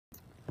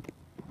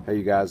Hey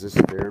you guys, this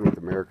is Darren with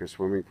America's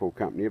Swimming Pool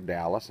Company of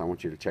Dallas. I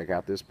want you to check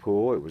out this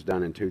pool. It was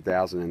done in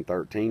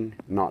 2013,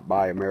 not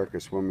by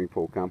America's Swimming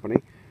Pool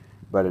Company,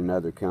 but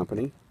another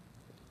company.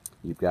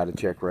 You've got to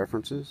check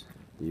references.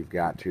 You've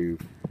got to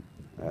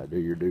do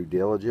your due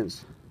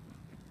diligence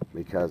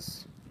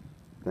because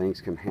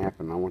things can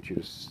happen. I want you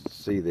to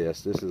see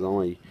this. This has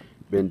only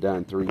been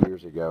done 3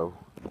 years ago.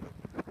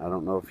 I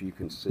don't know if you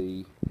can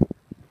see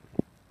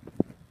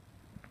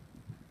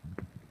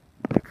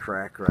the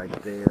crack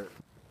right there.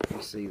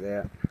 You see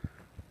that?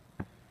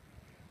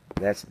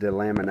 That's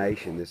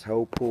delamination. This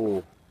whole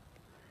pool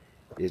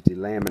is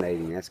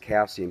delaminating. That's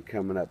calcium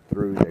coming up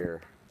through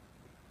there.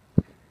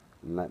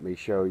 And let me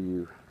show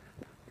you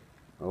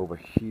over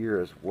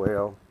here as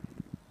well.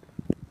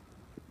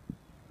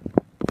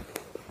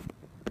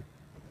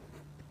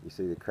 You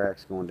see the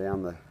cracks going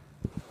down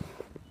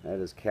that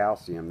is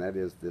calcium. That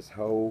is this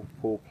whole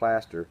pool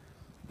plaster.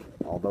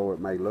 Although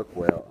it may look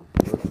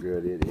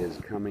good, it is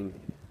coming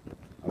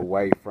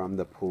away from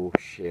the pool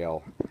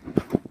shell,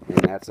 and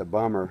that's a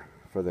bummer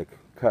for the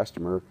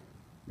customer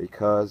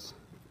because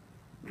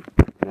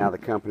now the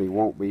company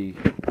won't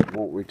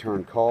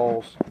return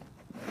calls.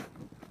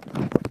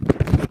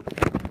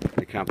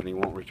 The company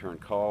won't return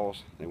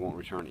calls. They won't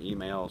return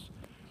emails,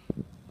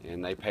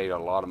 and they paid a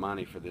lot of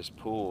money for this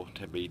pool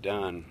to be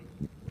done,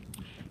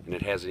 and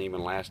it hasn't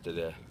even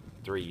lasted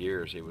 3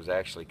 years. It was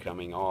actually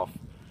coming off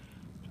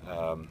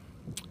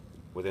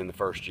within the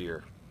first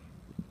year,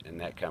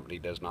 and that company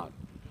does not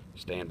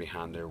stand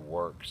behind their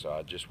work. So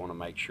I just want to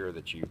make sure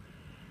that you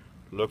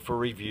look for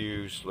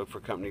reviews, look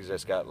for companies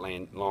that's got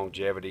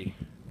longevity,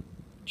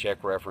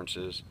 check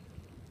references,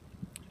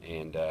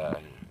 and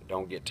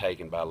don't get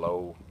taken by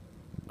low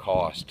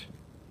cost,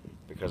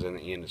 because in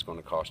the end it's going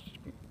to cost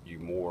you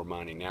more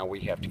money. Now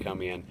we have to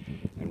come in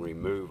and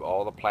remove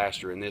all the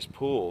plaster in this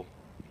pool,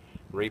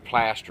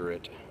 replaster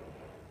it,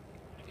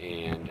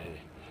 and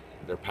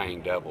they're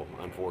paying double,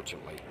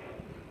 unfortunately.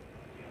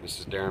 This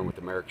is Darren with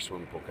America's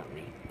Swimming Pool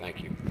Company.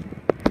 Thank you.